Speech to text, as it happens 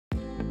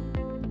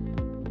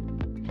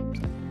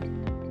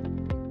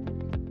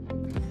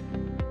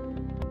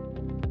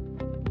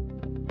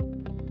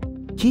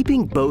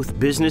Keeping both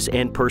business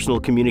and personal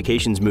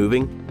communications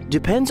moving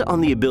depends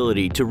on the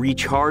ability to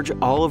recharge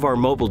all of our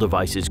mobile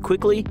devices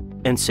quickly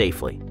and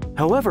safely.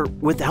 However,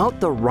 without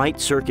the right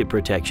circuit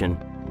protection,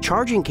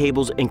 charging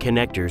cables and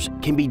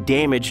connectors can be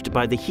damaged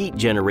by the heat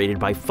generated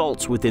by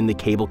faults within the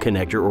cable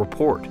connector or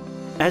port.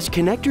 As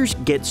connectors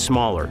get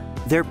smaller,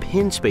 their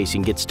pin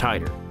spacing gets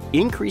tighter,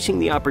 increasing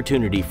the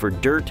opportunity for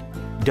dirt,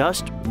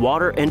 dust,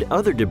 water, and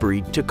other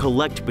debris to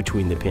collect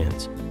between the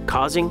pins,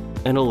 causing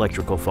an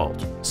electrical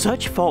fault.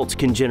 Such faults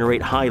can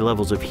generate high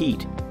levels of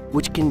heat,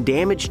 which can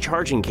damage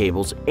charging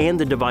cables and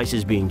the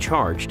devices being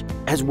charged,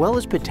 as well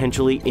as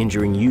potentially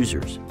injuring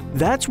users.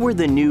 That's where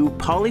the new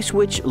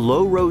PolySwitch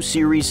LoRho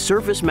series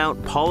surface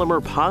mount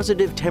polymer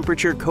positive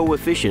temperature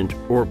coefficient,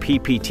 or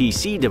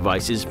PPTC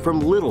devices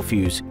from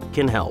Littelfuse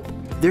can help.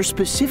 They're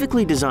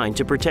specifically designed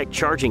to protect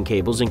charging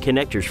cables and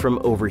connectors from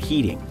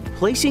overheating.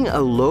 Placing a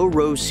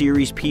LoRho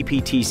series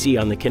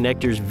PPTC on the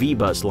connector's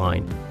V-bus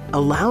line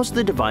allows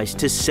the device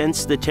to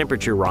sense the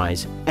temperature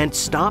rise and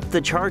stop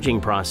the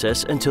charging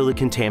process until the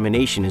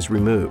contamination is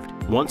removed.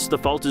 Once the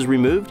fault is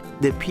removed,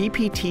 the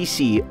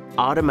PPTC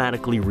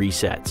automatically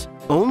resets.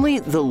 Only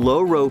the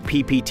LoRho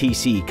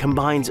PPTC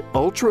combines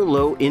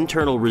ultra-low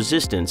internal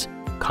resistance,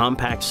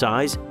 compact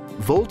size,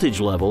 voltage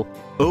level,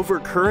 over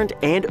current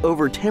and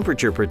over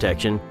temperature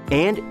protection,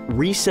 and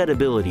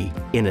resettability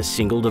in a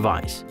single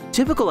device.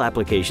 Typical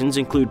applications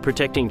include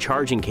protecting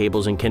charging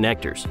cables and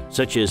connectors,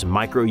 such as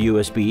micro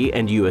USB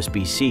and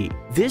USB-C.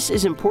 This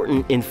is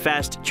important in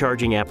fast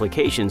charging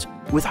applications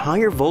with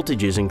higher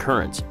voltages and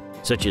currents,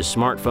 such as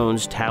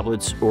smartphones,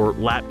 tablets, or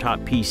laptop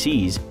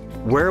PCs,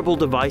 wearable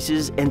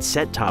devices and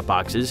set-top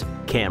boxes,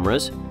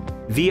 cameras,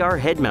 VR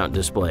head-mount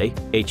display,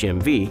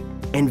 HMV,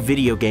 and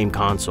video game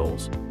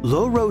consoles.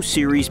 LoRho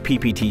series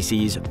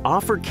PPTCs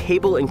offer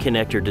cable and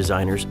connector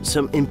designers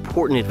some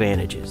important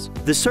advantages.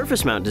 The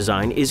surface mount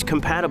design is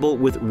compatible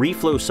with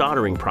reflow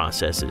soldering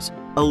processes,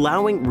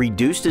 allowing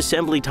reduced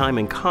assembly time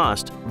and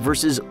cost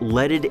versus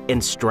leaded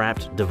and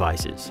strapped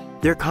devices.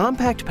 Their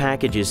compact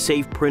packages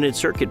save printed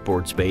circuit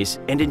board space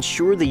and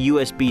ensure the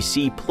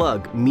USB-C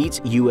plug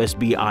meets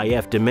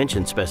USB-IF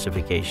dimension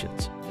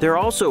specifications. They're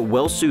also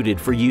well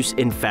suited for use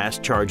in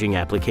fast charging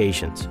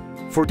applications.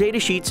 For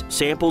datasheets,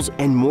 samples,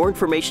 and more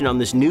information on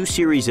this new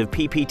series of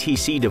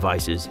PPTC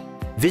devices,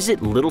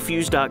 visit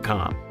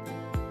littelfuse.com.